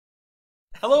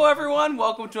Hello everyone,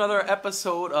 welcome to another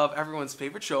episode of everyone's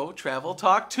favorite show, Travel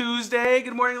Talk Tuesday.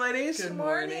 Good morning, ladies. Good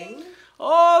morning.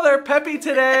 Oh, they're peppy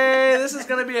today. This is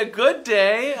going to be a good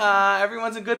day.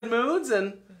 Everyone's in good moods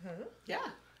and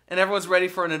everyone's ready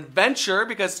for an adventure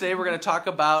because today we're going to talk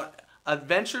about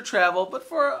adventure travel, but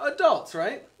for adults,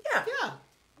 right? Yeah.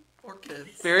 Or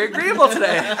kids. Very agreeable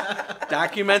today.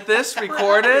 Document this,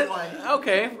 record it.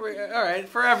 Okay, all right,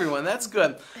 for everyone. That's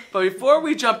good. But before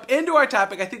we jump into our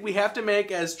topic, I think we have to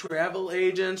make, as travel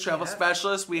agents, travel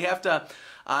specialists, we have to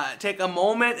take a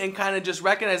moment and kind of just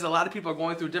recognize a lot of people are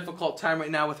going through a difficult time right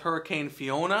now with Hurricane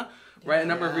Fiona. Right, a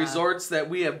number of resorts that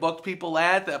we have booked people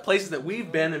at, the places that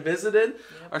we've been and visited,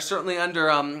 are certainly under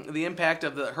the impact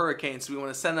of the hurricane. So we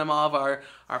want to send them all of our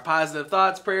positive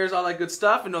thoughts, prayers, all that good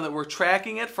stuff, and know that we're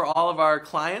tracking it for all of our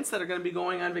clients that are going to be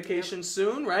going on vacation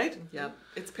soon, right? Yep.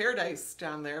 It's paradise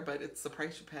down there, but it's the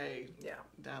price you pay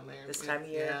down there. This time of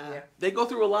year. Yeah. They go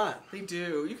through a lot. They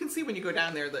do. You can see when you go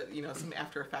down there that, you know, some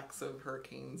after effects of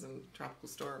hurricanes and tropical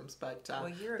storms, but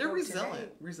they're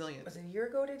resilient. Was it a year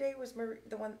ago today? Was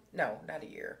the one? No, not a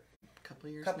year. Couple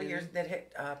of years. Couple years that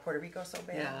hit Puerto Rico so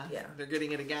bad. Yeah. They're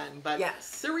getting it again, but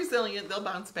they're resilient. They'll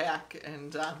bounce back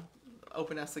and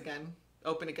open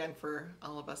again for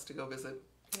all of us to go visit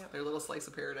their little slice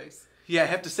of paradise. Yeah, I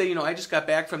have to say, you know, I just got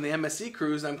back from the MSC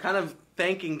cruise. I'm kind of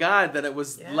thanking God that it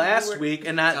was last week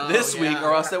and not this week,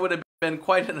 or else that would have been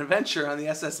quite an adventure on the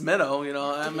SS Minnow. You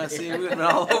know, MSC, we would have been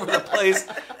all over the place,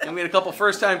 and we had a couple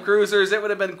first-time cruisers. It would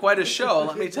have been quite a show,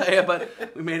 let me tell you, but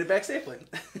we made it back safely.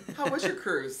 How was your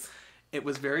cruise? It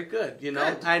was very good. You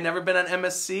know, I had never been on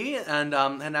MSC and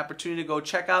had an opportunity to go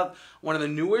check out one of the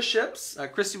newer ships.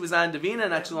 Christy was on Davina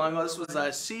not too long ago. This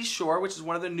was Seashore, which is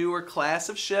one of the newer class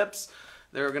of ships.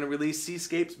 They're going to release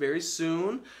Seascapes very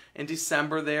soon in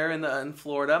December there in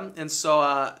Florida. And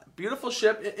so, beautiful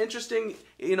ship. Interesting,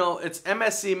 you know, it's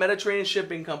MSC, Mediterranean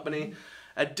Shipping Company.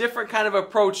 A different kind of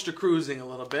approach to cruising a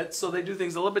little bit. So they do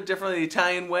things a little bit differently the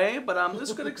Italian way, but it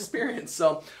was a good experience.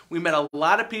 So we met a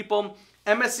lot of people.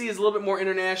 MSC is a little bit more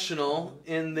international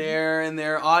in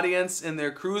their audience, in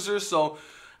their cruisers. So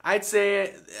I'd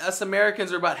say us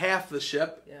Americans are about half the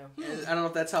ship. Yeah. I don't know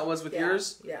if that's how it was with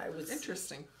yours. Yeah, it was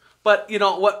interesting. But, you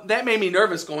know, what that made me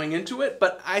nervous going into it.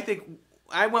 But I think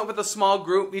I went with a small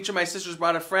group. Each of my sisters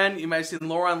brought a friend. You might have seen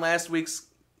Laura on last week's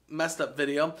messed up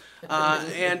video.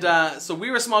 So we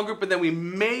were a small group, but then we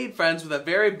made friends with a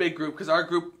very big group because our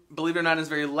group, believe it or not, is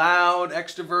very loud,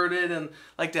 extroverted, and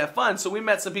like to have fun. So we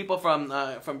met some people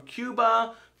from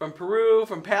Cuba, from Peru,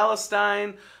 from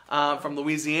Palestine, from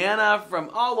Louisiana,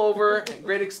 from all over.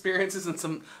 Great experiences and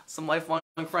some lifelong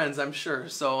friends, I'm sure.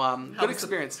 So good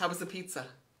experience. How was the pizza?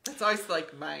 That's always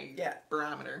like my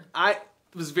barometer. I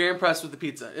was very impressed with the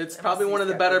pizza. It's probably one of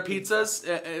the better pizzas.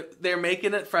 They're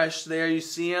making it fresh there. You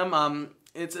see them.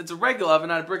 It's a regular oven,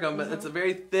 not a brick oven, but it's a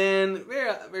very thin,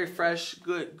 very fresh,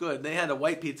 good. They had a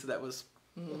white pizza that was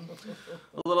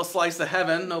a little slice of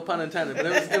heaven, no pun intended. But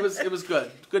it was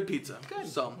good. Good pizza. Good.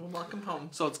 So welcome home.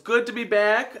 So it's good to be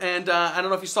back. And I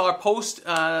don't know if you saw our post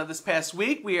this past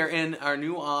week. We are in our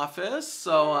new office.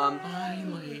 So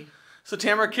finally. So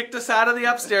Tamara kicked us out of the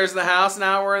upstairs of the house.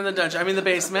 Now we're in the dungeon. I mean the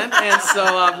basement. And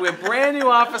so we have brand new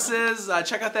offices.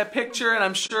 Check out that picture, and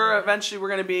I'm sure eventually we're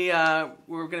going to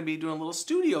be doing a little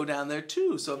studio down there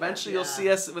too. So eventually you'll see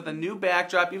us with a new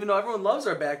backdrop. Even though everyone loves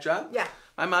our backdrop. Yeah.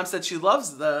 My mom said she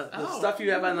loves the stuff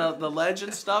you have on the ledge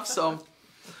and stuff. So,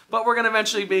 but we're going to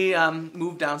eventually be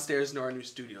moved downstairs into our new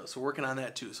studio. So we're working on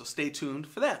that too. So stay tuned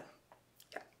for that.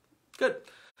 Yeah. Good.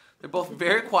 They're both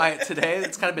very quiet today.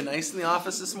 It's kind of been nice in the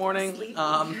office this morning.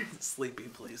 Sleepy,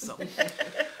 please.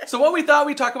 So what we thought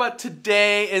we'd talk about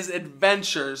today is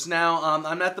adventures. Now,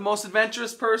 I'm not the most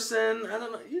adventurous person. I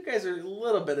don't know. You guys are a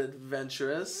little bit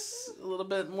adventurous. A little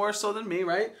bit more so than me,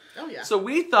 right? Oh, yeah. So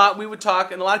we thought we would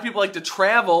talk, and a lot of people like to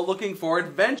travel looking for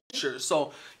adventures.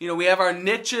 So, you know, we have our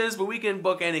niches, but we can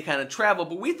book any kind of travel.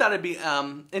 But we thought it'd be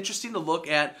interesting to look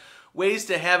at ways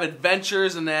to have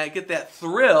adventures and get that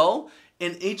thrill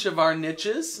in each of our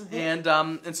niches, and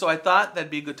so I thought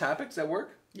that'd be a good topic. Does that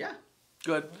work? Yeah.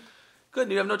 Good. Good.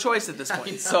 You have no choice at this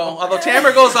point. So, although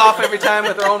Tamara goes off every time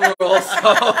with her own rules,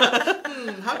 so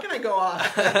how can I go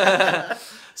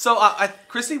off? So,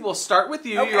 Chrissy, we'll start with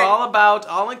you. Okay. You're all about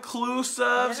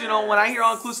all-inclusives. Yes. You know, when I hear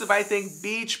all-inclusive, I think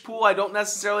beach, pool. I don't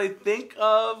necessarily think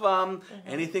of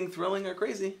anything thrilling or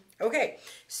crazy. Okay.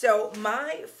 So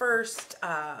my first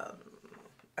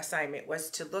assignment was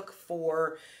to look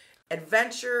for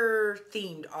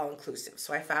adventure-themed all-inclusive.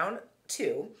 So I found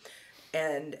two.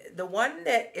 And the one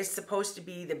that is supposed to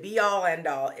be the be-all,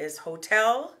 end-all is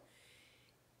Hotel,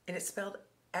 and it's spelled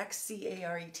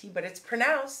Xcaret, but it's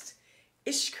pronounced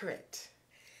Ishkaret.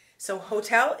 So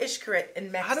Hotel Ishkaret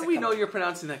in Mexico. How do we know you're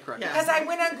pronouncing that correctly? Because I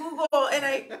went on Google and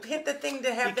I hit the thing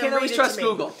to have you them can't always read it trust to me.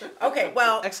 Google. Okay,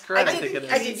 well, Excurret, I think it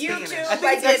is. I did YouTube. I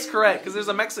think it's Excurret because there's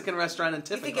a Mexican restaurant in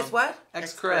Tiffin. You think it's what?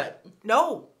 Excurret.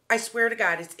 No, I swear to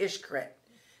God, it's Ishkaret.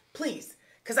 Please.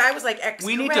 Because I was like, Excurret.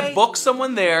 We need to book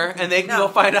someone there and they can go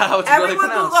find out how it's really Everyone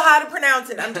pronounced. Google how to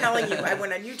pronounce it. I'm telling you. I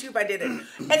went on YouTube. I did it.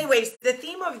 Anyways, the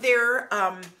theme of their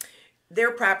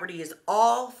property is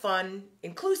all fun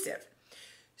inclusive.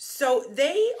 So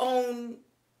they own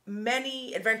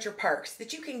many adventure parks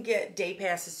that you can get day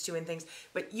passes to and things,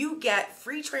 but you get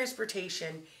free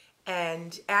transportation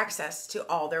and access to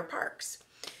all their parks.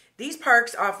 These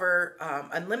parks offer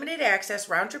unlimited access,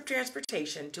 round-trip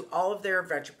transportation to all of their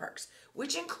adventure parks,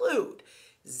 which include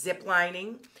zip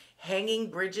lining, hanging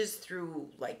bridges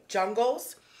through like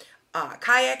jungles,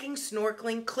 kayaking,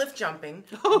 snorkeling, cliff jumping,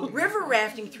 river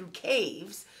rafting through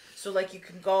caves. So like you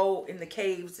can go in the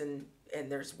caves and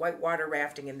there's whitewater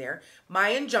rafting in there.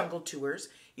 Mayan jungle tours.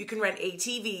 You can rent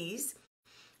ATVs.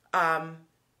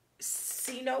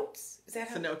 Cenotes? Is that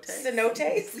how? Cenotes.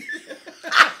 Cenotes?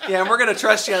 Yeah, and we're going to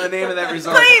trust you on the name of that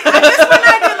resort. Please, this one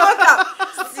I didn't look up.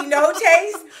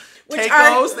 Cenotes.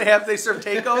 Tacos, they serve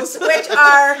tacos. Which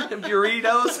are and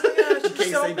burritos.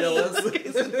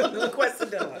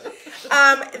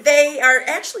 Quesadillas. They are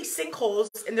actually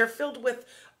sinkholes and they're filled with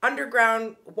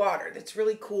underground water that's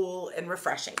really cool and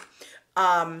refreshing.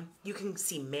 You can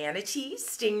see manatees,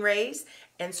 stingrays,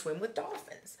 and swim with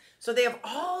dolphins. So they have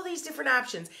all these different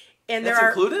options. And That's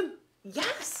included?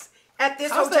 Yes. At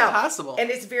this How's hotel. that possible? And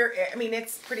it's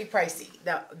it's pretty pricey,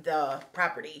 the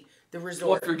property, the resort.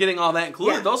 Well, if you're getting all that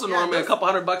included, those are normally a couple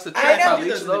 $100 a trip. I know. Probably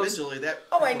each of those.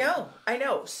 I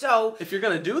know. So if you're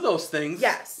going to do those things,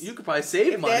 yes, you could probably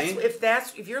save money.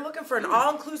 If you're looking for an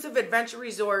all-inclusive adventure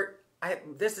resort,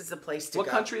 this is the place to go. What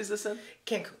country is this in?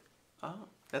 Cancun. Oh,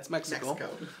 that's Mexico.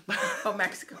 Oh,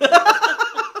 Mexico.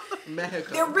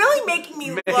 Mexico. They're really making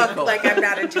me look like I'm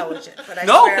not intelligent, but I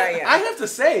no, swear I am. I have to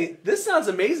say, this sounds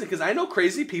amazing because I know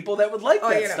crazy people that would like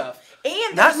that stuff.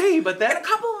 And not me, but that. And a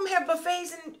couple of them have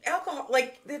buffets and alcohol,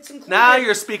 like that's included. Now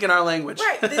you're speaking our language,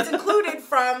 right? That's included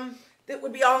from. That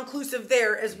would be all inclusive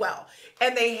there as well.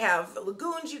 And they have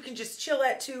lagoons you can just chill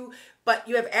at too, but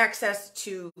you have access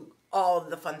to all of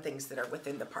the fun things that are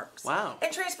within the parks. Wow.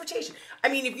 And transportation. I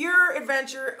mean, if you're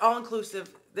adventure all inclusive,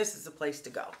 this is the place to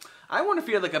go. I wonder if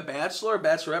you had like a bachelor or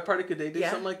bachelorette party, could they do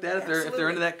something like that if they're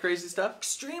into that crazy stuff?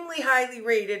 Extremely highly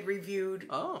rated, reviewed.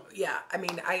 Oh. Yeah, I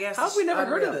mean, I guess. How have we never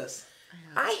heard of this?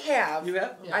 I have. You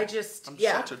have? I just I'm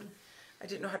sheltered. I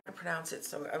didn't know how to pronounce it,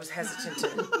 so I was hesitant to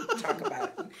talk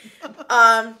about it.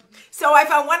 So I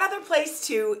found one other place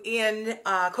too in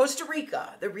Costa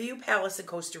Rica, the Rio Palace in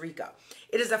Costa Rica.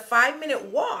 It is a 5-minute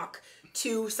walk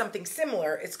to something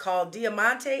similar. It's called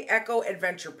Diamante Eco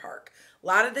Adventure Park. A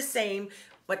lot of the same,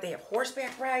 but they have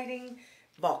horseback riding,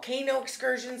 volcano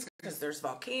excursions, because there's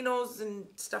volcanoes and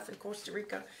stuff in Costa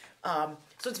Rica. So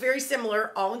it's very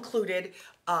similar, all included,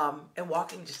 and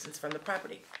walking distance from the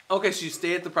property. Okay, so you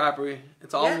stay at the property.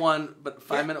 It's all one, but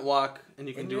 5-minute walk, and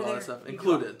you can do all that stuff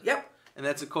included. Yep. And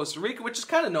that's in Costa Rica, which is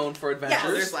kind of known for adventures.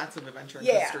 Yeah, there's lots of adventure in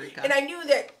Costa Rica. And I knew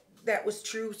that was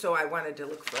true, so I wanted to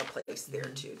look for a place there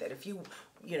too. That if you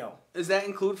know. Does that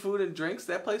include food and drinks,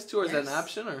 that place too, or is that an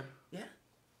option? Or yeah.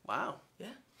 Wow.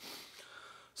 Yeah.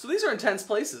 So these are intense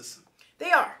places.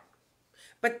 They are.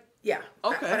 But yeah.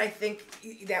 Okay. But I think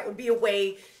that would be a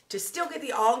way to still get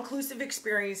the all-inclusive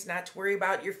experience, not to worry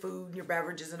about your food and your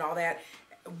beverages and all that.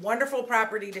 Wonderful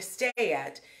property to stay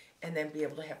at, and then be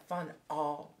able to have fun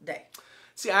all day.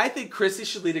 See, I think Chrissy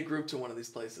should lead a group to one of these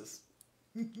places.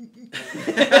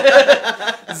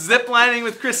 Zip lining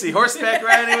with Chrissy, horseback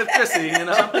riding with Chrissy, you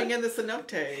know? Jumping in the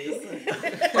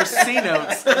cenotes. Or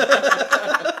C-notes.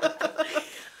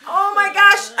 Oh my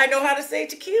gosh, I know how to say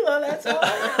tequila, that's all.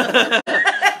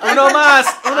 Uno más,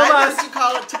 uno I más. used to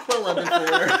call it tequila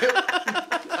before.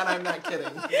 And I'm not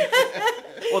kidding.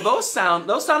 Well, those sound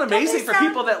amazing for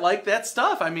people that like that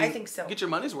stuff. I mean, I think so. Get your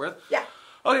money's worth. Yeah.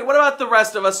 Okay, what about the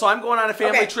rest of us? So I'm going on a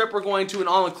family trip. We're going to an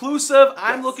all-inclusive.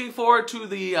 I'm looking forward to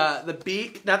the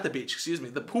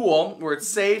pool where it's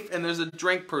safe and there's a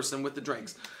drink person with the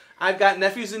drinks. I've got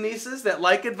nephews and nieces that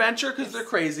like adventure because they're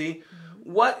crazy.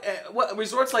 What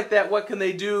resorts like that? What can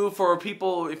they do for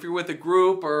people if you're with a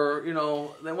group or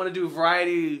they want to do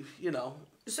variety?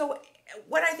 So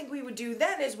what I think we would do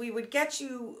then is we would get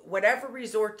you whatever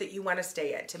resort that you want to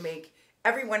stay at to make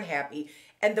everyone happy,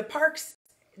 and the parks.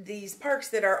 These parks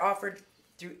that are offered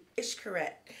through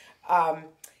Ishkaret,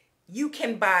 you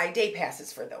can buy day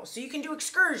passes for those. So you can do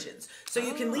excursions. So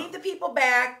you can leave the people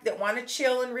back that want to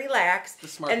chill and relax.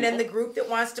 And then the group that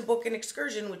wants to book an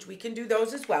excursion, which we can do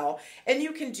those as well. And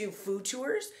you can do food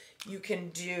tours. You can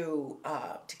do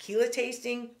tequila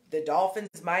tasting, the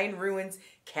dolphins, Mayan ruins,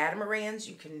 catamarans.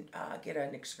 You can get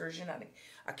an excursion on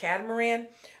a catamaran,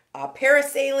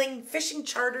 parasailing, fishing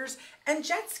charters, and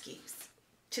jet skis.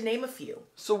 To name a few.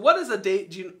 So what is a day?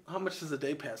 How much does a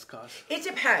day pass cost? It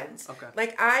depends. Okay.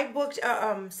 Like I booked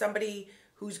somebody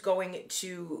who's going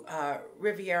to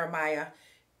Riviera Maya,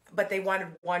 but they wanted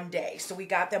one day, so we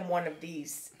got them one of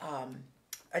these,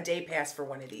 a day pass for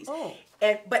one of these. Oh.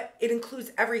 But it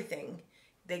includes everything.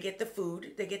 They get the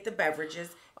food, they get the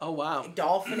beverages. Oh wow.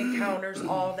 Dolphin encounters,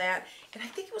 all that, and I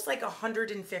think it was like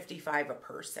 $155 a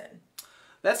person.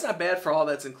 That's not bad for all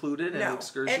that's included in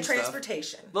excursion and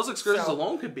transportation. Stuff. Those excursions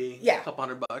alone could be a couple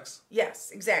 $100.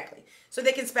 Yes, exactly. So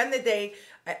they can spend the day.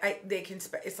 They can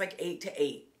spend. It's like 8 to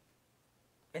 8,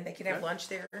 and they can have lunch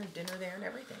there and dinner there and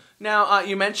everything. Now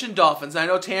you mentioned dolphins. I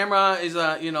know Tamara is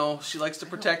she likes to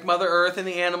protect Mother Earth and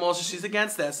the animals. So she's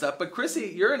against that stuff. But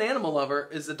Chrissy, you're an animal lover.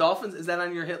 Is the dolphins? Is that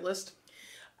on your hit list?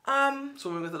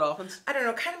 Swimming with the dolphins. I don't know.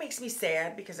 It kind of makes me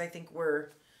sad because I think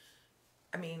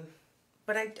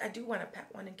but I do want to pet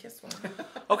one and kiss one.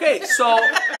 Okay, so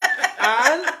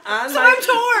I'm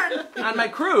torn. On my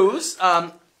cruise,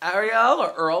 Ariel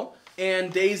or Earl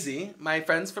and Daisy, my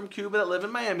friends from Cuba that live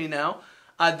in Miami now,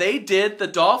 they did the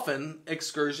dolphin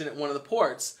excursion at one of the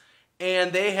ports,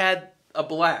 and they had a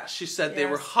blast. She said they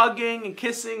were hugging and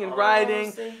kissing and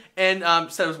riding, and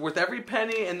said it was worth every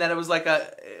penny, and that it was like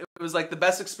the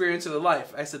best experience of their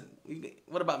life. I said,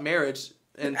 "What about marriage?"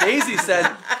 And Daisy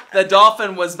said the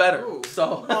dolphin was better. Ooh.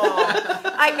 So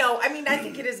I know. I mean, I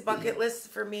think it is bucket list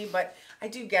for me, but I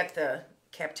do get the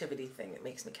captivity thing. It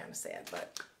makes me kind of sad,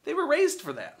 but they were raised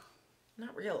for that.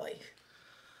 Not really.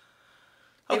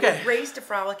 Okay. They were raised to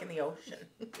frolic in the ocean.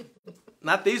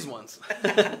 Not these ones.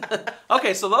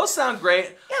 Okay, so those sound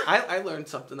great. Yeah. I learned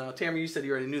something now. Tamara, you said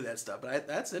you already knew that stuff, but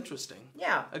that's interesting.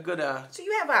 Yeah. A good so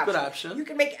you have options. Good option. You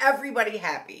can make everybody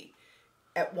happy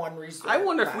at one resort. I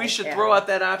wonder if we should throw out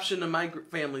that option in my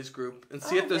family's group and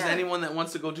see if there's anyone that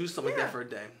wants to go do something like that for a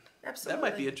day. Absolutely. That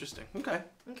might be interesting. Okay.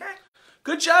 Okay.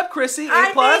 Good job, Chrissy. A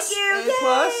plus. Thank you. A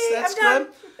plus. That's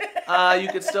good. You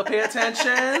can still pay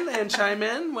attention and chime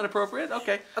in when appropriate.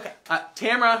 Okay. Okay.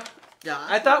 Tamara,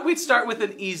 I thought we'd start with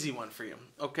an easy one for you.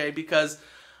 Okay, because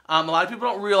a lot of people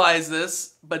don't realize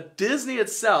this, but Disney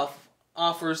itself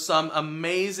offers some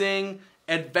amazing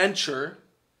adventure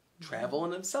travel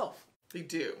in itself. They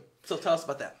do. So tell us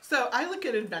about that. So I look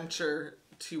at adventure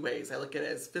two ways. I look at it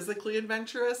as physically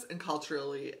adventurous and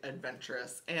culturally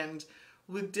adventurous. And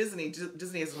with Disney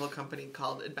has a whole company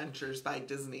called Adventures by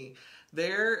Disney.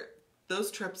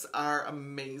 Those trips are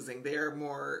amazing. They are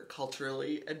more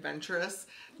culturally adventurous.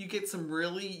 You get some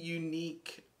really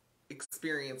unique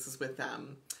experiences with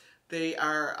them. They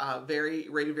are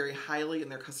rated very highly in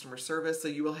their customer service, so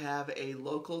you will have a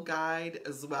local guide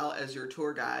as well as your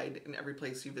tour guide in every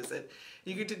place you visit.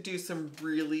 You get to do some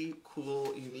really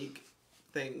cool, unique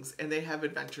things, and they have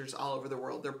adventures all over the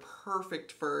world. They're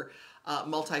perfect for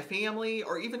multifamily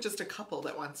or even just a couple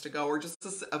that wants to go, or just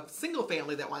a single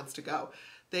family that wants to go.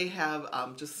 They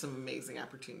have just some amazing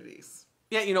opportunities.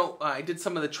 Yeah, I did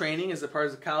some of the training as a part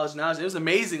of the college knowledge. It was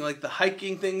amazing, like the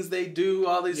hiking things they do,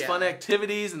 all these fun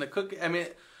activities, and the cooking. I mean,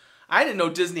 I didn't know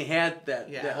Disney had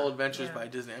that whole Adventures by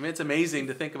Disney. I mean, it's amazing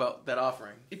to think about that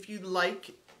offering. If you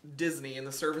like Disney and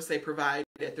the service they provide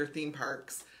at their theme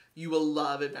parks, you will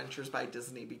love Adventures by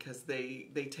Disney because they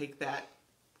take that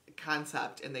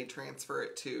concept and they transfer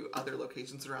it to other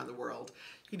locations around the world.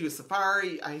 You can do a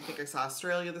safari. I think I saw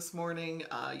Australia this morning,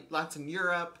 lots in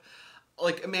Europe.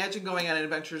 Like, imagine going on an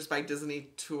Adventures by Disney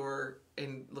tour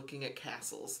and looking at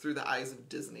castles through the eyes of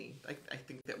Disney. I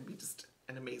think that would be just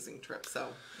an amazing trip. So,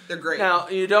 they're great. Now,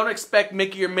 you don't expect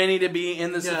Mickey or Minnie to be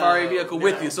in the safari vehicle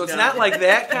with you. So, it's not like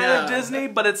that kind of Disney,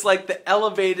 but it's like the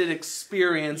elevated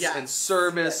experience and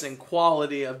service and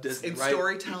quality of Disney, and right?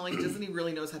 Storytelling. Disney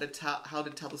really knows how to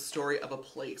tell the story of a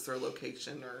place or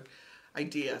location or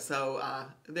idea. So,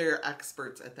 they're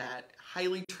experts at that.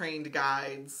 Highly trained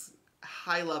guides,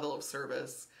 high level of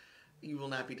service. You will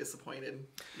not be disappointed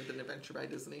with an Adventure by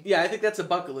Disney. Yeah, I think that's a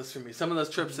bucket list for me. Some of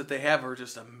those trips that they have are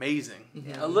just amazing.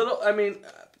 Yeah.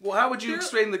 How would you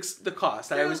explain the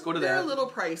cost? I always go to that. They're a little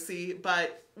pricey,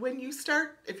 but when you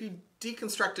if you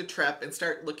deconstruct a trip and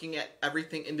start looking at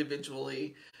everything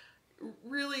individually,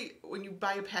 really, when you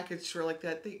buy a package tour like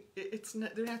that,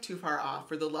 they're not too far off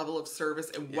for the level of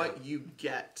service and what you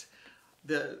get.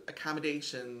 the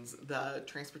accommodations, the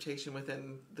transportation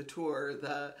within the tour,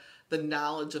 the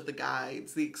knowledge of the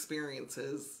guides, the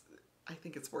experiences, I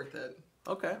think it's worth it.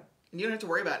 Okay. And you don't have to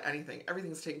worry about anything.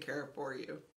 Everything's taken care of for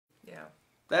you. Yeah.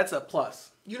 That's a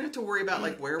plus. You don't have to worry about,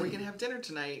 like, where are we going to have dinner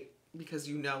tonight? Because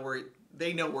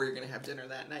they know where you're going to have dinner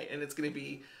that night. And it's going to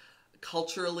be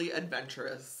culturally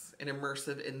adventurous and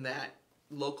immersive in that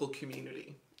local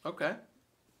community. Okay.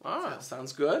 Ah,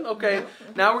 sounds good. Okay,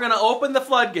 now we're going to open the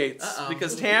floodgates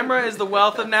because Tamara is the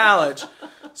wealth of knowledge.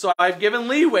 So I've given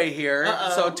leeway here.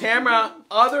 So Tamara,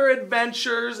 other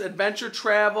adventures, adventure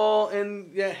travel in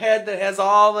your head that has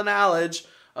all the knowledge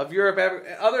of Europe,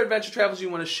 other adventure travels you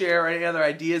want to share, or any other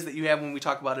ideas that you have when we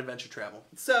talk about adventure travel?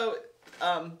 So,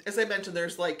 as I mentioned,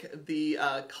 there's like the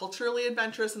culturally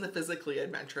adventurous and the physically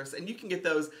adventurous, and you can get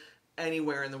those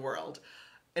anywhere in the world.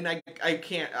 And I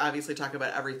can't obviously talk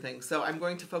about everything, so I'm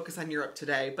going to focus on Europe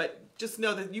today. But just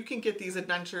know that you can get these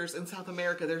adventures in South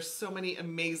America. There's so many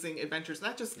amazing adventures,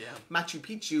 not just Machu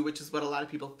Picchu, which is what a lot of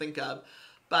people think of,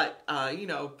 but,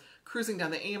 cruising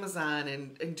down the Amazon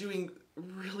and doing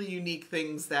really unique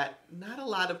things that not a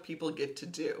lot of people get to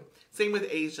do. Same with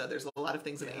Asia. There's a lot of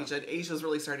things in Asia. And Asia's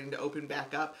really starting to open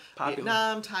back up. Popular.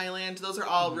 Vietnam, Thailand, those are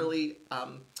all really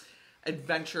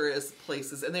adventurous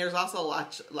places, and there's also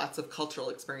lots of cultural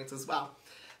experience as well.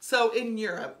 So in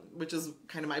Europe, which is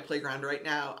kind of my playground right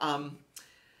now,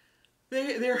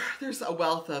 there's a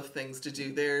wealth of things to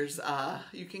do. There's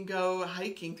you can go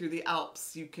hiking through the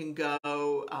Alps. You can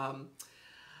go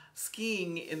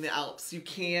skiing in the Alps. You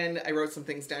can, I wrote some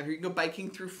things down here. You can go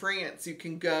biking through France. You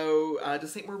can go to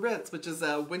St. Moritz, which is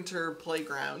a winter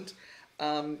playground.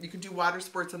 You can do water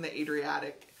sports on the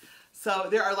Adriatic. So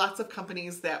there are lots of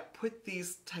companies that put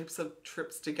these types of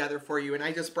trips together for you. And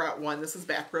I just brought one. This is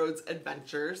Backroads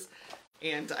Adventures.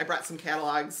 And I brought some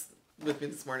catalogs with me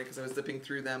this morning because I was zipping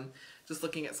through them, just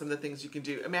looking at some of the things you can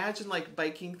do. Imagine like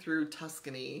biking through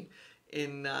Tuscany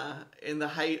in the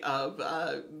height of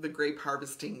the grape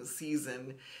harvesting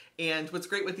season. And what's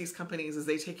great with these companies is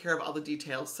they take care of all the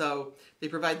details. So they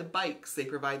provide the bikes, they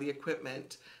provide the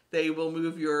equipment, they will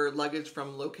move your luggage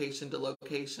from location to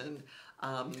location.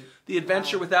 The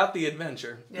adventure without the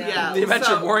adventure. Yeah. The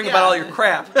adventure of worrying about all your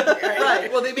crap.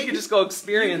 Right. Well, they make you can just go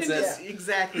experience it.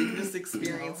 Exactly. You can just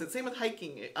experience it. Same with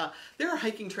hiking. There are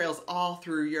hiking trails all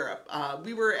through Europe.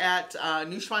 We were at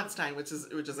Neuschwanstein, which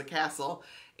is a castle,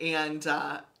 and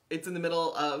it's in the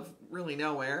middle of really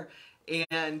nowhere.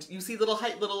 And you see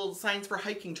little signs for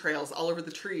hiking trails all over the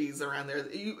trees around there.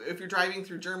 If you're driving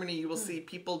through Germany, you will see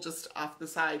people just off the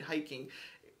side hiking.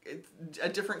 It's a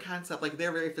different concept. Like,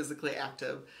 they're very physically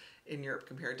active in Europe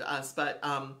compared to us. But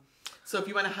so if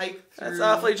you want to hike through, that's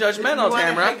awfully judgmental, Tamara. If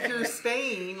you want to hike through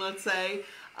Spain, let's say,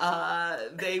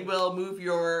 they will move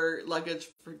your luggage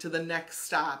to the next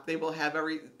stop. They will have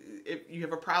if you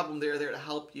have a problem, they're there to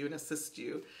help you and assist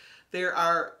you.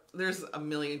 There's a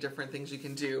million different things you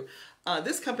can do.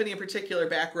 This company in particular,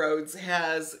 Backroads,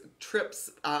 has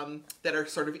trips that are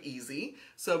sort of easy.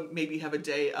 So maybe you have a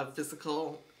day of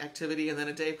physical activity and then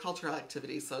a day of cultural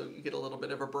activity, so you get a little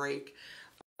bit of a break.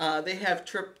 They have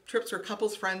trips for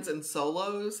couples, friends, and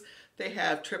solos. They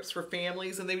have trips for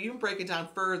families, and they even break it down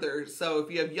further. So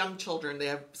if you have young children, they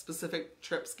have specific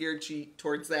trips geared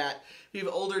towards that. If you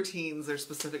have older teens, there's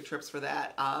specific trips for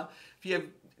that. If you have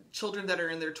children that are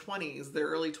in their 20s, their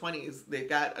early 20s, they've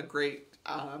got a great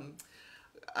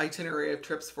itinerary of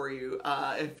trips for you.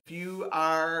 If you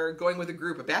are going with a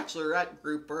group, a bachelorette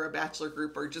group or a bachelor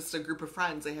group or just a group of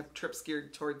friends, they have trips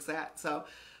geared towards that. So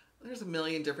there's a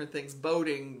million different things.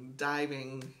 Boating,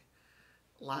 diving,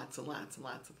 lots and lots and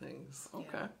lots of things.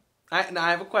 Okay. Now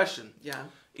I have a question. Yeah.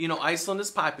 Iceland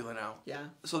is popular now. Yeah.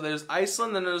 So there's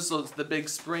Iceland, then there's the big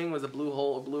spring with the blue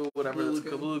hole, blue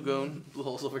lagoon. Blue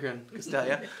hole's over here in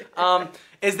Castelia.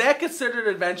 Is that considered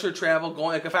adventure travel? Going,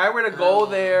 like, if I were to go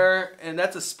there and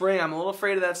that's a spring, I'm a little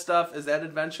afraid of that stuff. Is that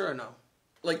adventure or no?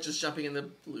 Like just jumping in the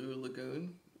blue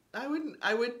lagoon?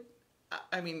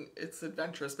 I mean, it's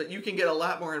adventurous, but you can get a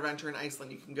lot more adventure in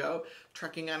Iceland. You can go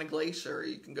trekking on a glacier.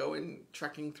 You can go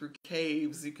trekking through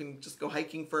caves. You can just go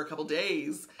hiking for a couple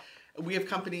days. We have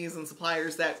companies and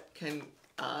suppliers that can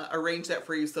arrange that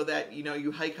for you so that,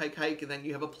 you hike, and then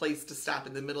you have a place to stop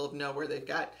in the middle of nowhere. They've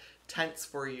got tents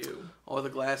for you. Oh, the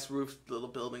glass roof, little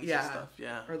buildings and stuff.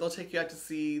 Yeah. Or they'll take you out to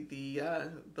see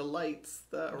the lights,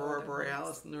 the Aurora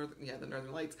Borealis, the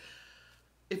Northern Lights.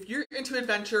 If you're into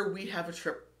adventure, we have a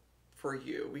trip for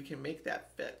you. We can make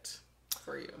that fit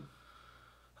for you.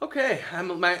 Okay,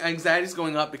 my anxiety's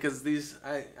going up because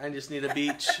I just need a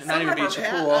beach, not even a beach, a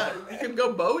pool. You can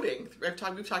go boating. We've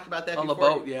talked about that on before.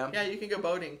 the boat, yeah. Yeah, you can go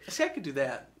boating. See, I could do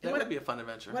that. That would be a fun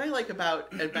adventure. What I like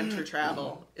about adventure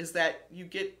travel is that you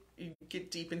get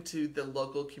deep into the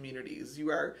local communities.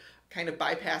 You are kind of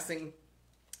bypassing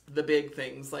the big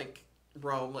things like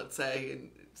Rome, let's say, and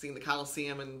seeing the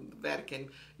Colosseum and the Vatican.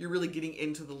 You're really getting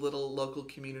into the little local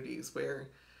communities where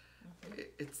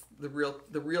it's the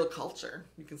real culture.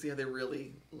 You can see how they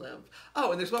really live.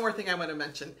 Oh, and there's one more thing I want to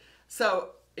mention. So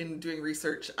in doing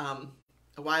research a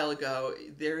while ago,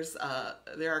 there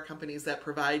are companies that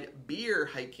provide beer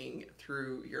hiking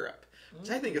through Europe,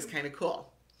 which I think is kind of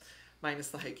cool, minus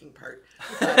the hiking part.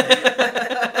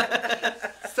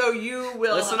 So you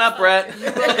will listen up, Brett. You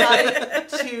will hike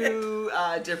to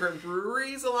different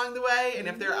breweries along the way, and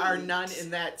if there are none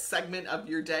in that segment of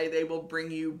your day, they will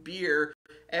bring you beer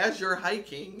as you're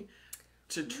hiking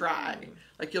to try.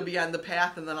 Like you'll be on the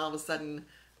path, and then all of a sudden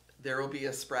there will be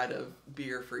a spread of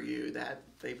beer for you that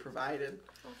they provided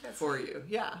for you.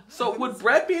 Yeah. So would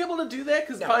Brett be able to do that?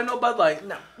 Because probably no Bud Light.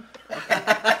 No.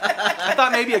 I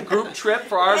thought maybe a group trip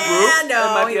for our group.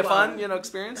 That might be a fun,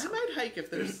 experience. I might hike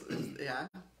if there's,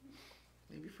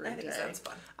 maybe for a day. I think sounds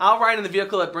fun. I'll ride in the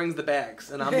vehicle that brings the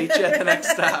bags, and I'll meet you at the next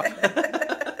stop.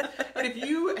 And if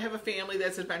you have a family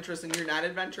that's adventurous and you're not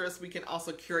adventurous, we can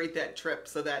also curate that trip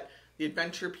so that the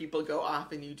adventure people go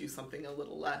off and you do something a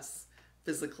little less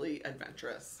physically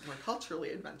adventurous, more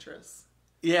culturally adventurous.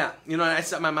 Yeah, I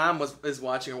said my mom was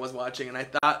watching, and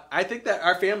I think that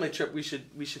our family trip we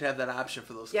should have that option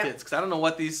for those kids, because I don't know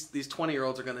what these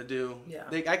 20-year-olds are going to do. Yeah,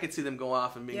 I could see them go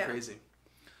off and being crazy.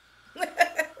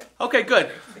 Okay, good.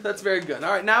 That's very good.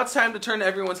 All right, now it's time to turn to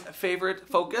everyone's favorite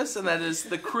focus, and that is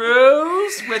the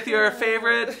cruise with your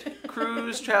favorite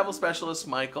cruise travel specialist,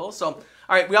 Michael. So, all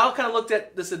right, we all kind of looked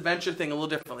at this adventure thing a little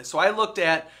differently. So I looked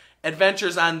at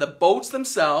adventures on the boats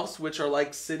themselves, which are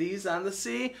like cities on the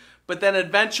sea, but then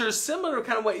adventures similar to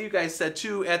kind of what you guys said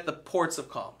too at the ports of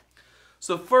call.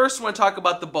 So first, I want to talk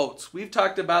about the boats. We've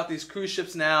talked about these cruise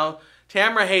ships now.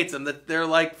 Tamara hates them. That they're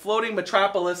like floating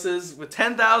metropolises with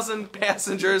 10,000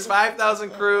 passengers, 5,000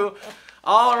 crew,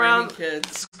 all around.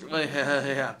 Kids.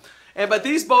 Yeah. But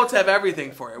these boats have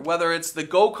everything for you. Whether it's the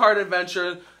go-kart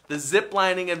adventure, the zip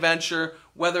lining adventure,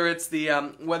 whether it's the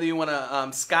whether you want to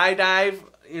skydive,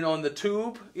 in the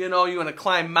tube, you want to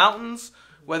climb mountains,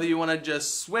 whether you want to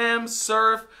just swim,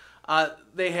 surf.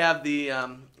 They have the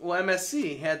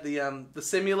MSC had the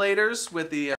simulators with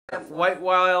the white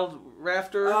wild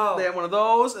rafter. Oh. They have one of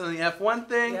those, and the F1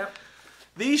 thing. Yep.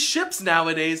 These ships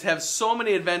nowadays have so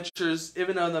many adventures,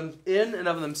 even of them in and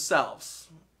of themselves.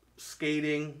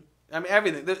 Skating,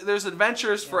 everything. There's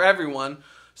adventures for everyone.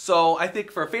 So I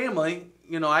think for a family,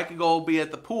 I could go be at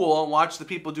the pool and watch the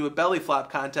people do a belly flop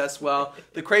contest while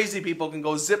the crazy people can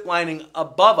go zip lining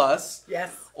above us.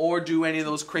 Yes. Or do any of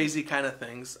those crazy kind of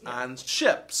things on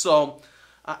ship. So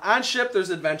on ship,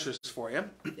 there's adventures for you.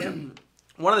 Yep.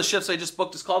 One of the ships I just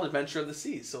booked is called Adventure of the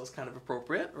Seas, so it's kind of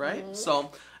appropriate, right? Mm-hmm.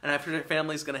 So, and after your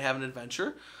family's going to have an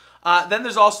adventure. Then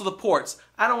there's also the ports.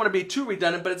 I don't want to be too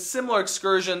redundant, but it's similar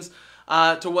excursions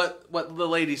to what the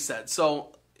lady said.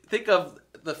 So think of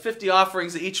the 50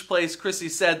 offerings at each place Chrissy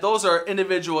said. Those are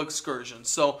individual excursions.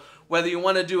 So whether you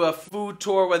want to do a food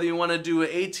tour, whether you want to do an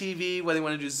ATV, whether you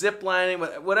want to do zip lining,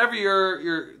 whatever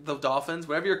the dolphins,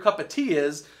 whatever your cup of tea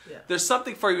is, there's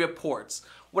something for you at ports.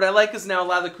 What I like is now a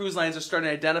lot of the cruise lines are starting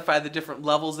to identify the different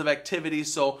levels of activity.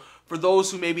 So for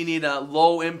those who maybe need a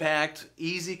low impact,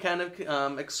 easy kind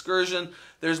of excursion,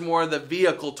 there's more of the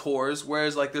vehicle tours,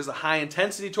 whereas like there's the high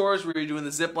intensity tours where you're doing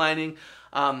the zip lining.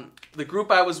 The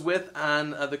group I was with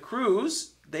on the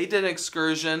cruise, they did an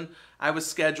excursion. I was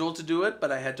scheduled to do it,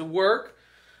 but I had to work.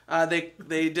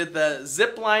 They did the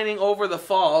zip lining over the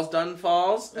falls, Dunn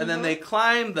Falls, and then they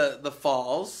climbed the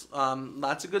falls.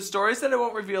 Lots of good stories that I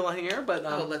won't reveal on here, but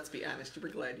let's be honest, you were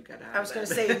glad you got out. I was going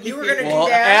to say you were going to do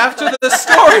that. After the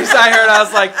stories I heard, I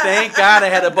was like, thank God I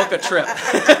had to book a trip.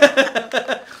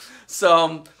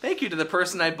 So thank you to the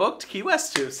person I booked Key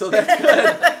West to. So that's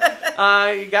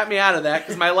good. You got me out of that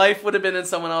because my life would have been in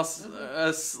someone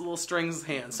else's little strings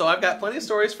hands. So I've got plenty of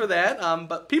stories for that.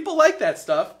 But people like that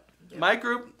stuff. Yeah. My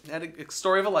group had a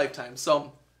story of a lifetime.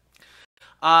 So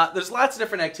there's lots of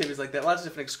different activities like that, lots of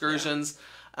different excursions,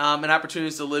 and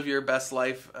opportunities to live your best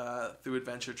life through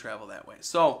adventure travel that way.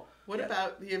 So what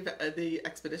about the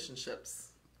expedition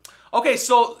ships? Okay,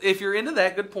 so if you're into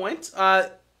that, good point.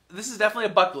 This is definitely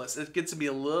a bucket list. It gets to be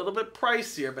a little bit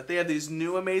pricier, but they have these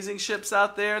new amazing ships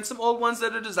out there and some old ones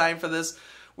that are designed for this,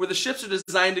 where the ships are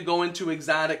designed to go into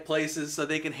exotic places so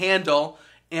they can handle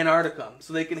Antarctica.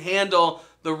 So they can handle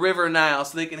the River Nile,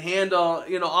 so they can handle,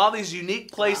 you know, all these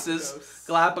unique places.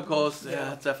 Galapagos,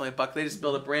 yeah, it's definitely a buck. They just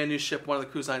built a brand new ship, one of the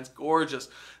cruise lines, gorgeous.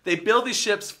 They build these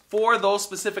ships for those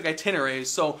specific itineraries.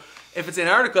 So if it's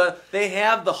Antarctica, they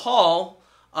have the hull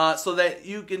so that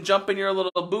you can jump in your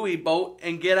little buoy boat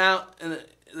and get out, and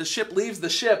the ship leaves the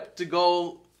ship to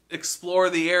go explore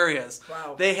the areas.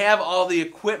 Wow. They have all the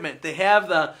equipment. They have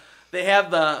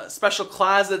the special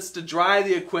closets to dry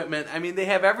the equipment. I mean, they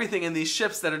have everything in these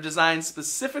ships that are designed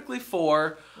specifically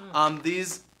for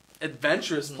these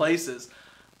adventurous places.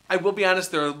 I will be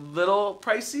honest, they're a little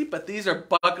pricey, but these are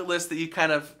bucket lists that you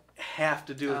kind of have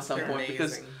to do at some point. Amazing.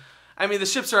 Because, I mean, the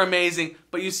ships are amazing,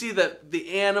 but you see the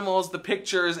animals, the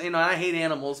pictures. You know, I hate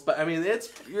animals, but I mean,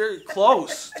 you're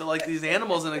close to like these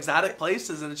animals in exotic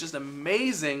places, and it's just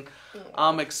amazing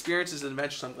experiences and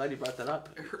adventures. I'm glad you brought that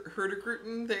up.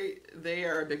 Hurtigruten, they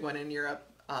are a big one in Europe.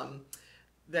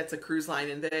 That's a cruise line,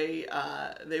 and they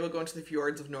will go into the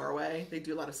fjords of Norway. They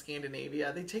do a lot of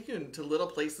Scandinavia. They take you into little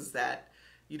places that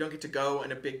you don't get to go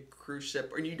on a big cruise ship,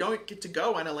 or you don't get to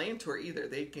go on a land tour either.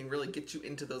 They can really get you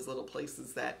into those little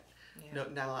places that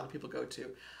not a lot of people go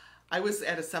to. I was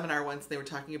at a seminar once, and they were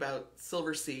talking about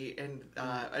Silver Sea and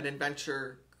an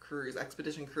adventure cruise,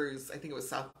 expedition cruise. I think it was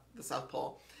the South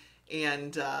Pole.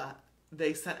 And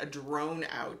they sent a drone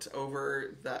out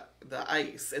over the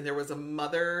ice, and there was a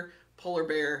mother polar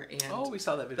bear and we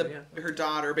saw that video, her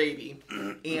daughter baby,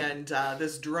 and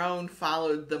this drone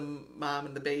followed the mom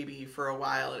and the baby for a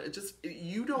while. And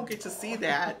you don't get to see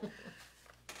that.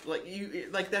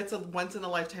 That's a once in a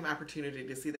lifetime opportunity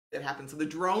to see that happen. So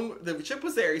the ship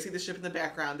was there. You see the ship in the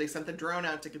background. They sent the drone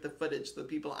out to get the footage so the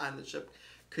people on the ship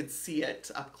could see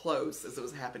it up close as it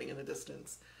was happening in the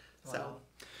distance. Wow. So,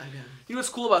 I know. You know what's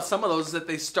cool about some of those is that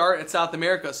they start in South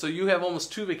America, so you have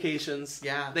almost 2 vacations.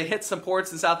 Yeah. They hit some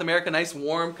ports in South America, nice,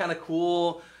 warm, kind of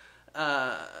cool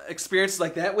experiences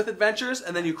like that with adventures,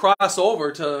 and then you cross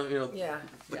over to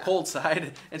the cold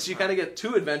side, and so you kind of get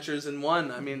 2 adventures in one.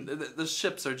 I mean, the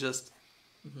ships are just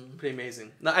pretty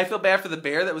amazing. Now, I feel bad for the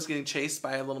bear that was getting chased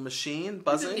by a little machine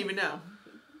buzzing. I didn't even know.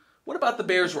 What about the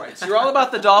bears' rights? You're all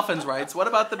about the dolphins' rights. What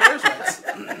about the bears' rights?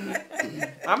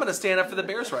 I'm going to stand up for the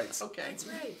bears' rights. Okay. That's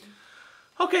right.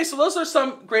 Okay, so those are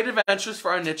some great adventures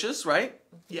for our niches, right?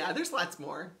 Yeah, there's lots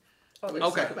more.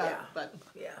 Okay. But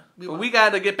we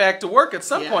got to get back to work at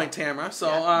some point, Tamara. So,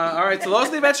 all right, so those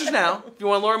are the adventures now. If you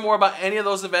want to learn more about any of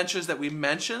those adventures that we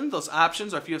mentioned, those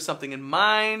options, or if you have something in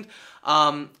mind,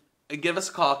 give us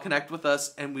a call, connect with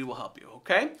us, and we will help you,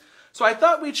 okay? So I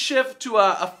thought we'd shift to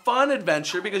a fun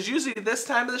adventure, because usually at this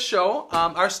time of the show,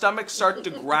 our stomachs start to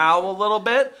growl a little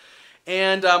bit.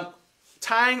 And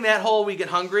tying that whole we get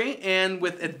hungry and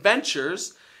with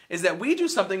adventures is that we do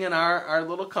something in our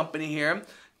little company here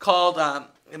called,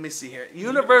 let me see here,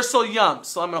 Universal Yums.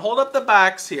 So I'm going to hold up the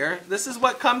box here. This is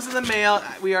what comes in the mail.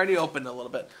 We already opened a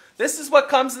little bit. This is what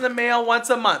comes in the mail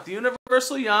once a month.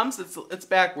 Universal Yums. It's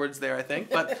backwards there, I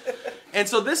think. And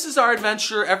so this is our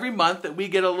adventure every month that we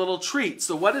get a little treat.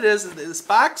 So what it is this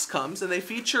box comes, and they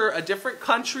feature a different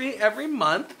country every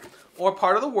month or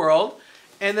part of the world.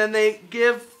 And then they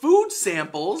give food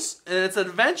samples, and it's an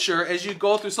adventure as you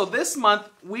go through. So this month,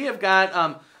 we have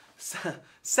got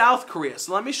South Korea.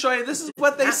 So let me show you. This is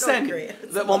what they send you.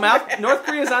 North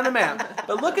Korea is on the map.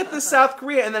 But look at the South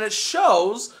Korea, and then it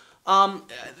shows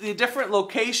the different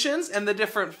locations and the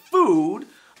different food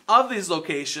of these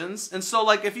locations. And so,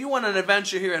 like, if you want an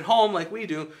adventure here at home like we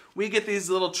do, we get these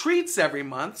little treats every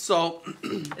month. So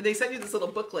and they send you this little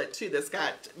booklet too that's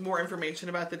got more information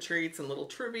about the treats and little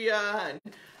trivia, and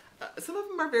some of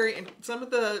them are some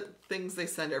of the things they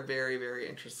send are very, very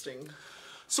interesting.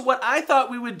 So what I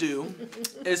thought we would do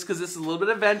is, because this is a little bit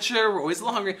of adventure, we're always a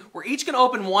little hungry, we're each going to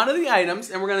open one of the items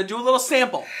and we're going to do a little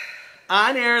sample.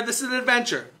 On air, this is an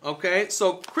adventure, okay?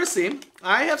 So, Chrissy,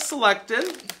 I have selected...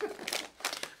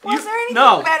 Was there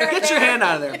anything better get your hand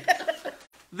out of there.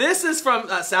 This is from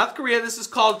South Korea. This is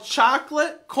called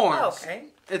chocolate corns. Oh, okay.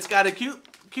 It's got a cute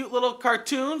little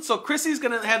cartoon. So Chrissy's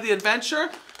going to have the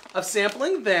adventure of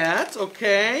sampling that,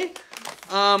 okay?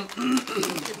 Give me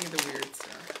the weird stuff.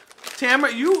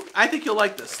 Tamara, I think you'll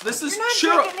like this. This is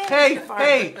churro.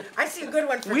 Hey. I see a good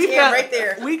one for Tam right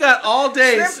there. We got all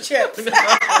day. Shrimp chips.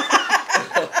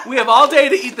 We have all day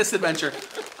to eat this adventure.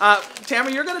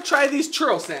 Tamara, you're going to try these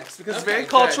churro snacks because it's very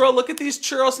cultural. Good. Look at these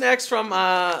churro snacks from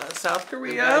South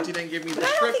Korea. I'm glad you didn't give me the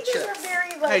shrimp chips. These are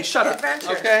very, hey, shut up.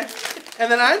 Okay?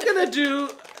 And then I'm going to do,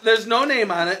 there's no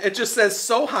name on it. It just says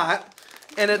so hot.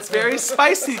 And it's very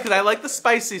spicy because I like the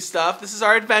spicy stuff. This is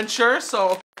our adventure,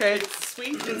 so okay. It's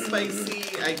sweet and spicy.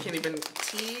 I can't even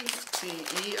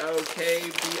TEOKBOKKI.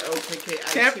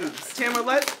 Tamara,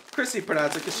 let Chrissy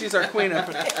pronounce it because she's our queen of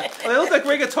it. They look like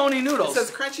rigatoni It noodles. says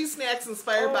crunchy snacks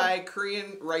inspired by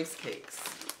Korean rice cakes.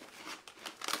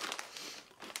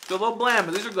 They're a little bland,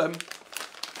 but these are good.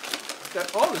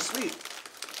 Oh, they're sweet.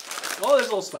 Oh, there's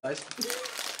a little spice.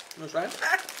 You want to try it?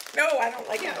 No, I don't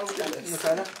like it. You want to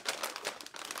try that?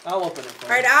 I'll open it for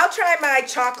you. All right, I'll try my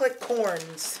chocolate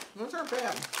corns. Those aren't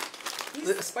bad.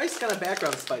 The spice kind of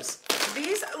background spice.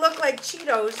 These look like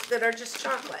Cheetos that are just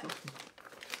chocolate.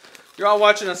 You're all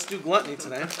watching us do gluttony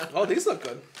today. Oh, these look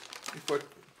good.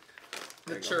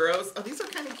 The churros. Oh, these are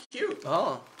kind of cute.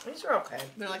 Oh. These are okay.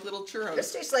 They're like little churros.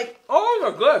 This tastes like Oh,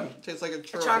 they're good. Tastes like a a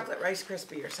churro. chocolate Rice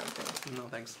Krispie or something. No,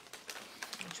 thanks.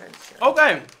 I'm trying to share.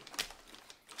 Okay.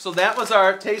 So that was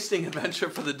our tasting adventure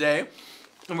for the day.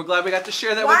 And we're glad we got to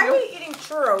share that Why are with you. we eating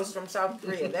churros from South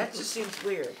Korea? That just seems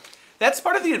weird. That's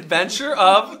part of the adventure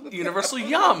of Universal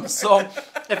Yums. So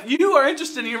if you are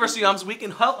interested in Universal Yums, we can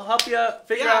help you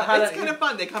figure out how to... it's kind of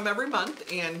fun. They come every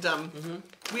month, and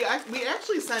we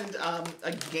actually send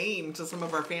a game to some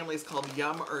of our families called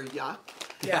Yum or Yuck.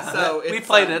 Yeah, So we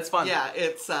played it. It's fun. Yeah,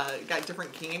 it's got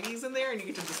different candies in there, and you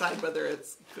get to decide whether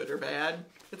it's good or bad.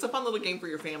 It's a fun little game for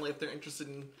your family if they're interested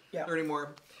in learning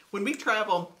more. When we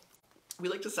travel, we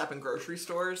like to stop in grocery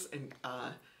stores, and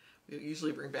we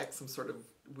usually bring back some sort of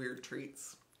weird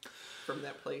treats from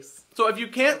that place. So if you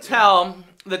can't tell,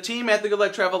 the team at The Good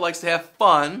Life Travel likes to have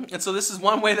fun. And so this is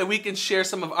one way that we can share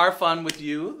some of our fun with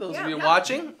you, those of you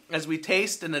watching, as we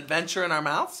taste an adventure in our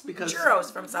mouths. Because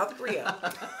Churros from South Korea.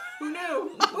 Who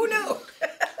knew? Who knew?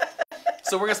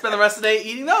 So we're going to spend the rest of the day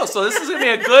eating those. So this is going to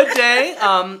be a good day.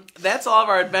 That's all of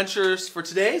our adventures for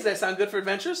today. Does that sound good for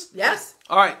adventures? Yes.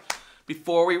 All right.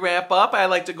 Before we wrap up, I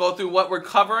like to go through what we're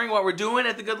covering, what we're doing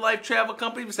at the Good Life Travel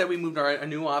Company. We said we moved our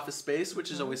new office space,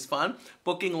 which is always fun.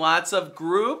 Booking lots of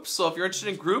groups. So if you're interested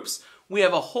in groups, we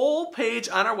have a whole page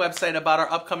on our website about our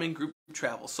upcoming group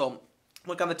travel. So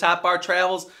look on the top bar,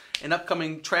 travels and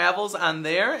upcoming travels on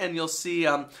there, and you'll see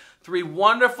 3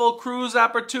 wonderful cruise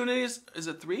opportunities. Is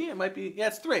it 3? It might be. Yeah,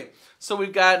 it's 3. So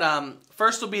we've got,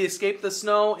 first will be Escape the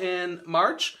Snow in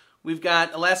March. We've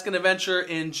got Alaskan Adventure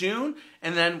in June,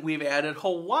 and then we've added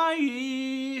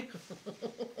Hawaii.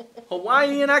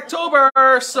 Hawaii in October.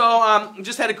 So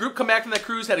just had a group come back from that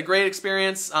cruise, had a great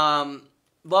experience. Love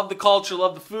the culture,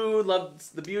 love the food, love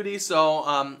the beauty.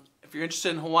 So if you're interested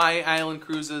in Hawaii Island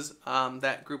cruises,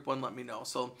 that group one, let me know.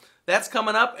 So that's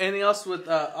coming up. Anything else with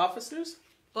office news?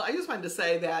 Well, I just wanted to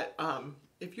say that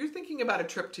if you're thinking about a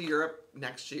trip to Europe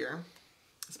next year,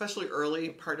 especially early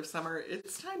part of summer,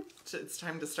 it's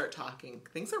time to start talking.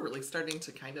 Things are really starting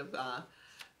to kind of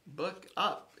book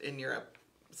up in Europe.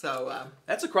 So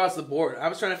that's across the board. I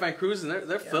was trying to find cruises, and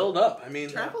they're filled up. I mean,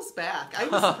 travel's back. I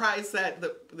was surprised that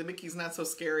the Mickey's Not So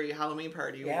Scary Halloween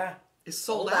party is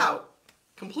sold out,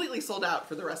 completely sold out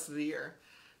for the rest of the year.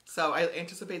 So I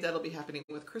anticipate that'll be happening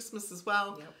with Christmas as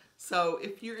well. Yep. So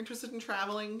if you're interested in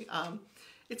traveling,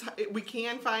 we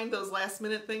can find those last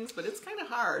minute things, but it's kind of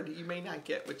hard. You may not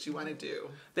get what you want to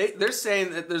do. They're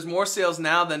saying that there's more sales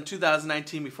now than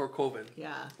 2019 before COVID.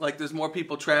 Yeah. Like there's more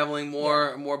people traveling,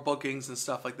 more bookings and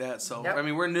stuff like that. So I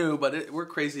mean, we're new, but we're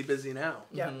crazy busy now.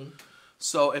 Yeah.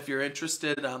 So if you're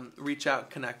interested, reach out,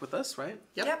 connect with us, right?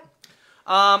 Yep.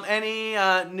 Any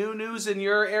new news in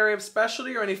your area of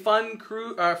specialty, or any fun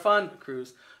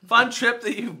trip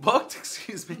that you've booked?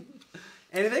 Excuse me.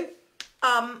 Anything?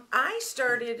 I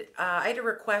had a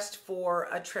request for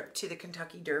a trip to the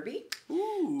Kentucky Derby.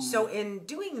 Ooh. So in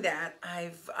doing that,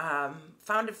 I've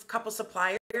found a couple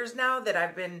suppliers now that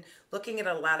I've been looking at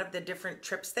a lot of the different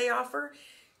trips they offer.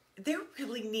 They're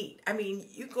really neat. I mean,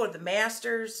 you can go to the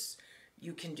Masters,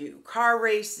 you can do car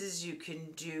races, you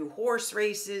can do horse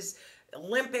races,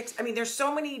 Olympics. I mean, there's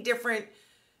so many different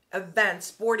events,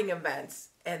 sporting events.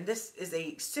 And this is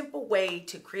a simple way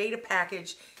to create a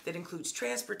package that includes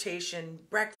transportation,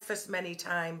 breakfast many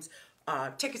times,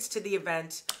 tickets to the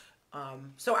event.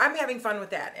 So I'm having fun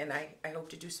with that, and I hope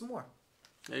to do some more.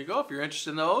 There you go. If you're interested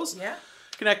in those, yeah.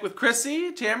 Connect with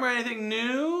Chrissy. Tamara, anything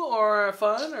new or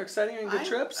fun or exciting on good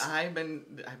trips? I've been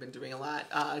doing a lot.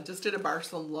 Just did a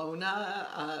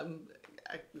Barcelona.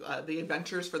 The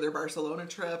adventures for their Barcelona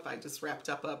trip. I just wrapped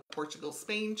up a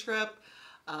Portugal-Spain trip.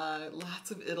 Lots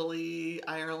of Italy,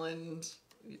 Ireland,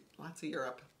 lots of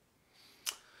Europe.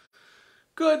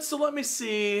 Good. So let me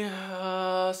see.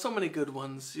 So many good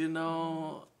ones, you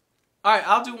know. All right,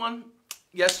 I'll do one.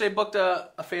 Yesterday booked a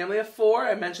family of 4.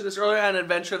 I mentioned this earlier on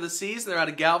Adventure of the Seas. They're out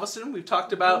of Galveston. We've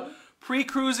talked about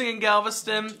pre-cruising in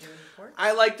Galveston.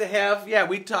 I like to have,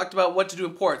 we talked about what to do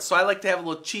in ports. So I like to have a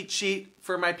little cheat sheet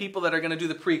for my people that are going to do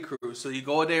the pre-cruise. So you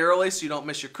go a day early so you don't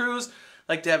miss your cruise.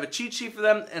 like to have a cheat sheet for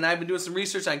them. And I've been doing some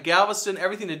research on Galveston.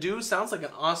 Everything to do sounds like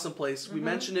an awesome place. We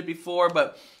mentioned it before,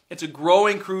 but it's a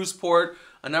growing cruise port.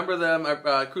 A number of them,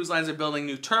 cruise lines are building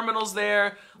new terminals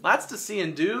there. Lots to see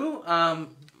and do,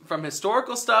 from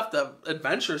historical stuff to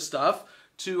adventure stuff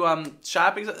to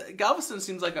shopping. Galveston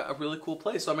seems like a really cool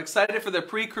place. So I'm excited for their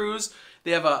pre-cruise.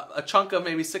 They have a chunk of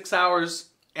maybe 6 hours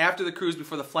after the cruise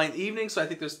before the flight in the evening, so I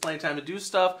think there's plenty of time to do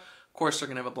stuff. Of course, they're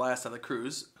going to have a blast on the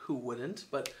cruise. Who wouldn't?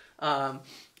 But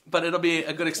it'll be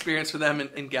a good experience for them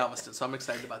in Galveston, so I'm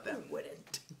excited about that. Who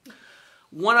wouldn't?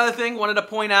 One other thing, wanted to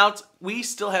point out, we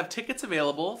still have tickets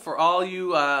available for all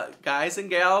you guys and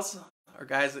gals, or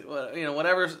guys,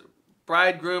 whatever,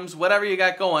 bridegrooms, whatever you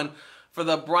got going, for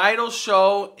the bridal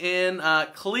show in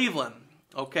Cleveland.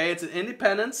 Okay, it's at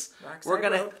Independence.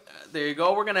 There you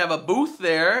go. We're gonna have a booth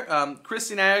there.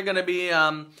 Christy and I are gonna be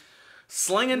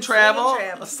slinging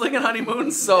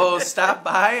honeymoons. So stop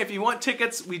by if you want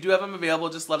tickets. We do have them available.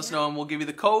 Just let us know, and we'll give you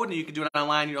the code, and you can do it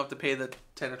online. You don't have to pay the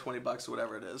 $10 or $20 or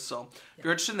whatever it is. So if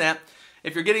you're interested in that,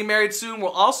 if you're getting married soon,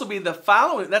 we'll also be the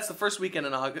following. That's the first weekend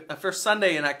in August, first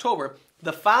Sunday in October.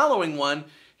 The following one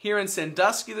here in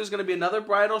Sandusky, there's going to be another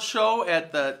bridal show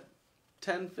at the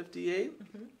 1058.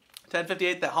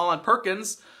 1058, that Hall on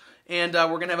Perkins, and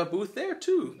we're going to have a booth there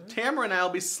too. Tamara and I will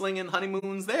be slinging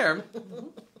honeymoons there.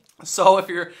 So if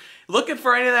you're looking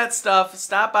for any of that stuff,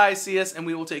 stop by, see us, and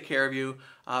we will take care of you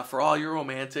for all your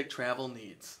romantic travel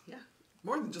needs. Yeah,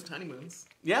 more than just honeymoons.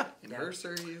 Yeah.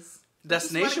 Anniversaries.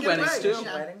 Destination weddings too.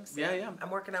 Weddings. Yeah. I'm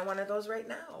working on one of those right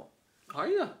now. Are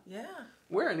you? Yeah.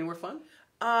 Where? Anywhere fun?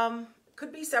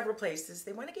 Could be several places.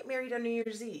 They want to get married on New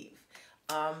Year's Eve.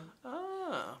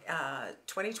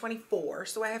 2024,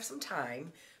 so I have some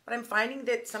time, but I'm finding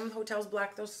that some hotels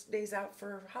block those days out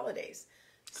for holidays.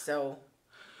 So,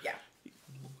 yeah.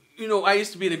 I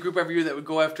used to be in a group every year that would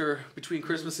go after between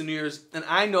Christmas and New Year's, and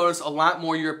I notice a lot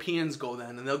more Europeans go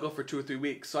then, and they'll go for 2 or 3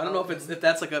 weeks. So I don't know if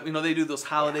that's like they do those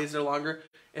holidays that are longer.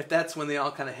 If that's when they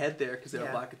all kind of head there because they have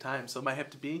a block of time, so it might have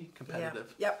to be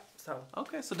competitive. Yeah. Yep. So.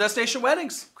 Okay, so destination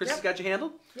weddings. Chris has got you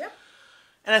handled. Yep.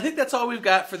 And I think that's all we've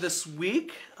got for this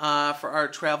week for our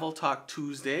Travel Talk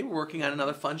Tuesday. We're working on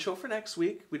another fun show for next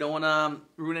week. We don't want to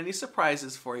ruin any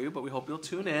surprises for you, but we hope you'll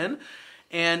tune in.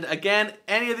 And again,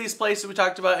 any of these places we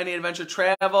talked about, any adventure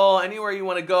travel, anywhere you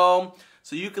want to go,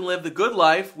 so you can live the good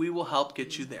life, we will help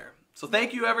get you there. So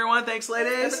thank you, everyone. Thanks,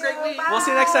 ladies. Have a great week. We'll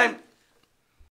see you next time.